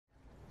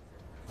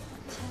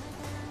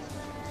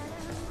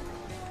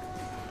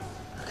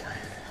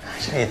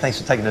Hey,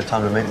 thanks for taking the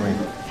time to meet me.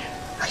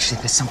 Actually,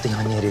 there's something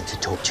I needed to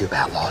talk to you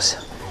about, Loz.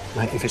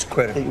 Mate, if it's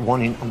credit that you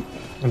want in,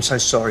 I'm so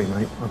sorry,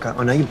 mate, okay?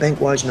 I know you're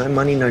bank-wise, no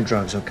money, no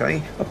drugs,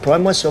 okay? I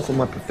pride myself on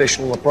my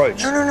professional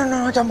approach. No,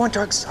 I don't want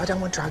drugs. I don't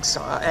want drugs.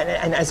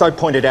 And as I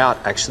pointed out,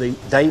 actually,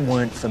 they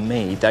weren't for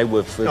me. They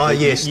were for... Oh,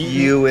 yes,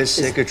 you as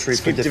Secretary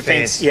for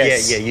Defence.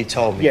 Yes. Yeah, you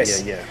told me.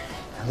 Yes. Yeah.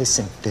 Now,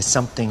 listen, there's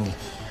something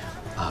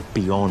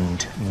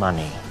beyond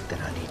money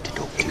that I need to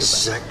talk to you about.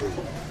 Exactly.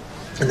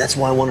 And that's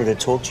why I wanted to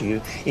talk to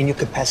you in your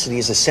capacity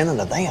as a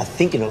senator. They are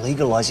thinking of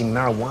legalising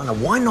marijuana.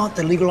 Why not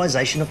the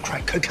legalisation of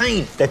crack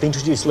cocaine? They've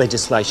introduced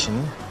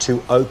legislation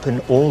to open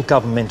all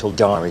governmental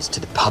diaries to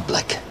the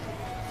public.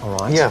 All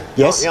right? Yeah.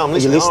 Yes? Yeah, I'm Are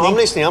you listening.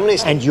 listening? I'm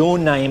listening. And your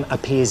name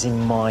appears in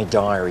my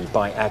diary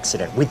by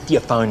accident with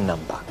your phone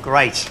number.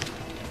 Great.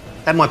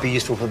 That might be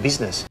useful for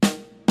business.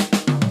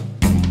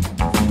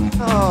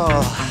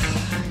 Oh,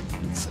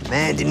 if the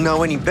man didn't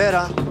know any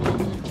better,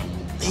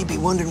 he'd be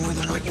wondering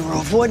whether or not you were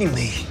avoiding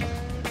me.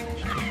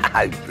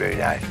 Oh,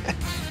 Bruno.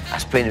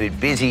 I've been a bit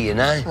busy, you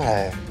know.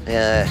 Oh.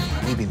 Yeah.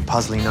 We've been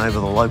puzzling over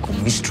the local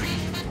mystery.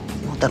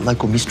 You know what that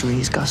local mystery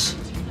is, Gus?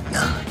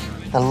 No.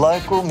 The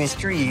local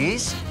mystery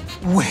is,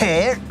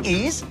 where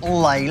is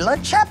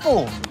Layla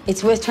Chapel?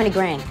 It's worth 20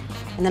 grand,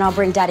 and then I'll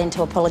bring Dad in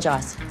to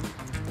apologise.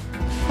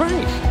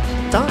 Great.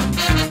 Done.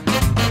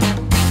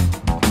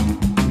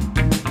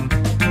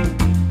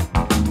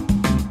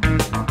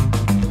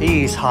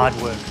 He is hard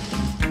work.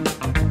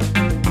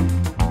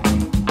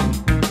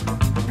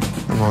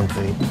 Come on,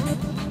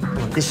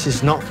 Pete. This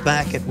is not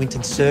back at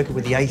Winton Circuit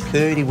with the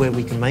A30 where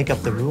we can make up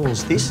the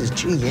rules. This is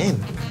GM.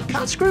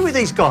 Can't screw with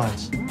these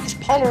guys. This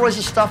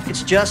polarizer stuff,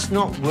 it's just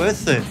not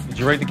worth it. Did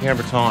you read the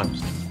Canberra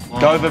Times?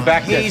 Dover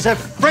back there. He's a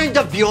friend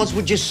of yours.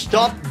 Would you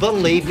stop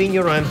believing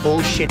your own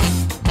bullshit?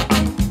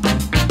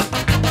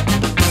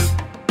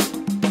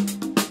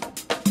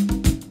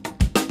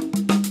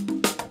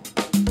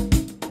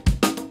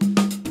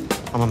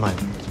 I'm a mate.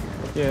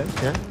 Yeah?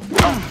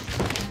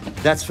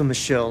 That's for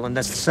Michelle, and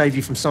that's to save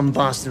you from some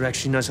bastard who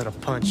actually knows how to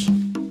punch.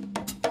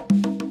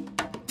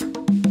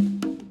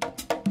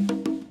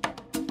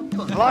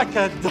 Like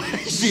a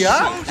daisy,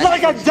 huh?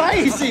 Like a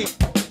daisy!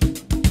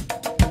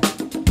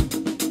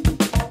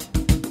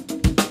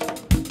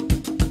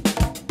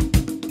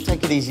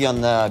 Take it easy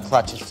on the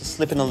clutch, it's just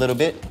slipping a little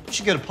bit. You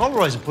should get a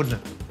polarizer put in it.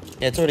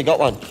 Yeah, it's already got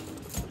one.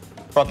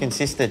 Brock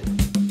insisted.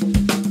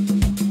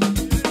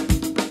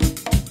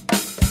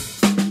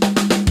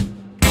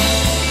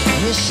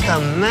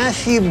 Mr.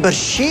 Matthew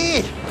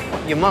Bashir.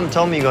 Your mum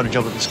told me you got a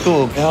job at the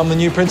school. Yeah, I'm the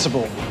new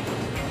principal.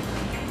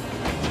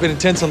 It's been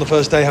intense on the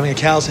first day having a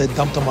cow's head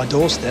dumped on my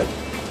doorstep.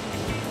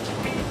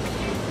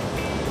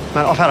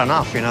 Mate, I've had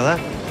enough, you know that?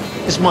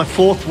 This is my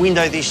 4th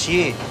window this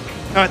year.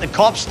 All right, the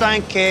cops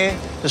don't care,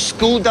 the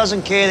school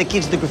doesn't care, the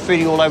kids do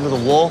graffiti all over the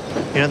wall.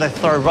 You know, they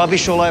throw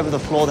rubbish all over the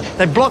floor.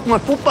 They block my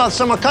footpath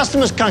so my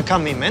customers can't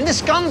come in, man. They're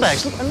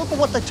scumbags. Look, and look at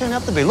what they turn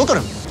out to be. Look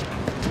at them.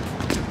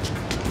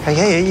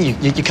 Hey,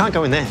 you can't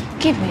go in there.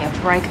 Give me a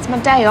break. It's my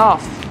day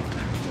off.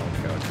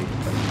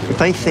 If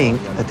they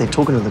think that they're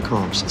talking to the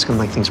cops, it's going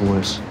to make things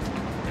worse.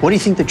 Why do you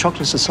think the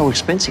chocolates are so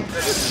expensive?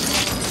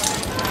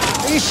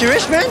 Are you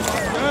serious, man?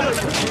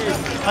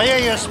 Oh, yeah,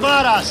 you're a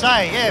smart ass,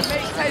 eh? Yeah.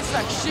 These taste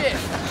like shit.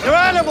 They're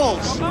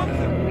animals. I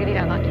really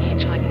don't like you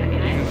hitchhiking,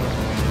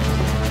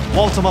 okay?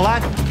 Walter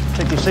Milat,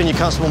 Detective Senior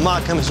Constable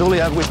Mark Camazuli,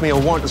 have with me a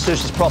warrant to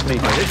search this property.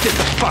 Let's get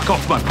the fuck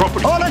off my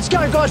property. Oh, let's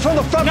go, guys, from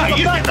the front No, to the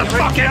you back. get the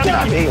fuck out. Get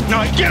out of here.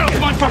 No, get off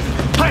my property.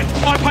 Hey,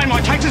 I pay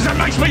my taxes, that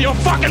makes me your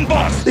fucking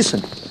boss.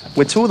 Listen,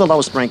 we're 2 of the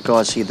lowest ranked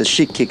guys here, the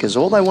shit kickers.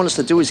 All they want us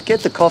to do is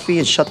get the coffee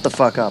and shut the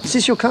fuck up. Is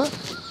this your car?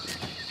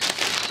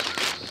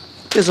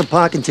 There's a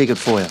parking ticket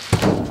for you.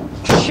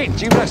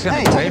 Shit, you guys got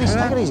Hey, take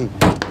it easy.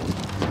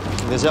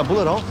 There's our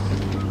bullet hole.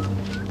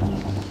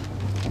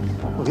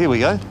 Well, here we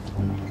go.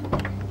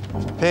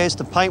 Repairs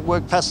to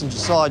paintwork, passenger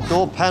side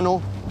door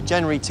panel,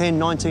 January 10,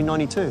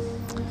 1992.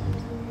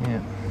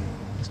 Yeah.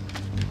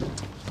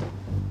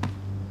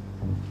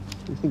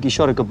 You think you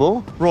shot a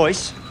Gabor?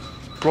 Royce,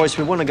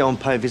 we want to go and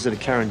pay a visit to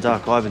Karen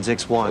Duck, Ivan's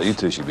ex-wife. Well, you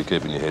two should be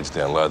keeping your heads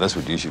down low. That's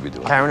what you should be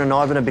doing. Karen and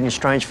Ivan have been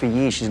estranged for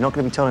years. She's not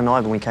going to be telling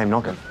Ivan we came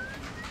knocking.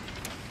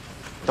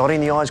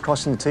 Dotting the I's,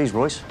 crossing the T's,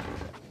 Royce.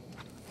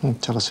 Can you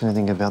tell us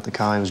anything about the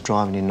car he was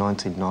driving in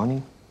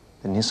 1990?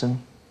 The Nissan?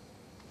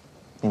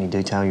 Any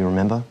detail you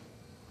remember?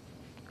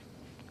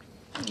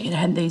 It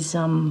had these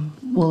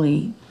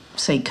woolly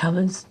seat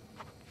covers.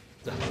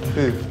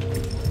 Who?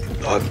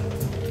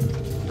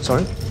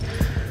 Sorry?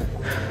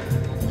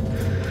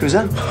 Who's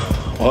that?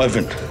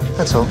 Ivan.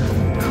 That's all.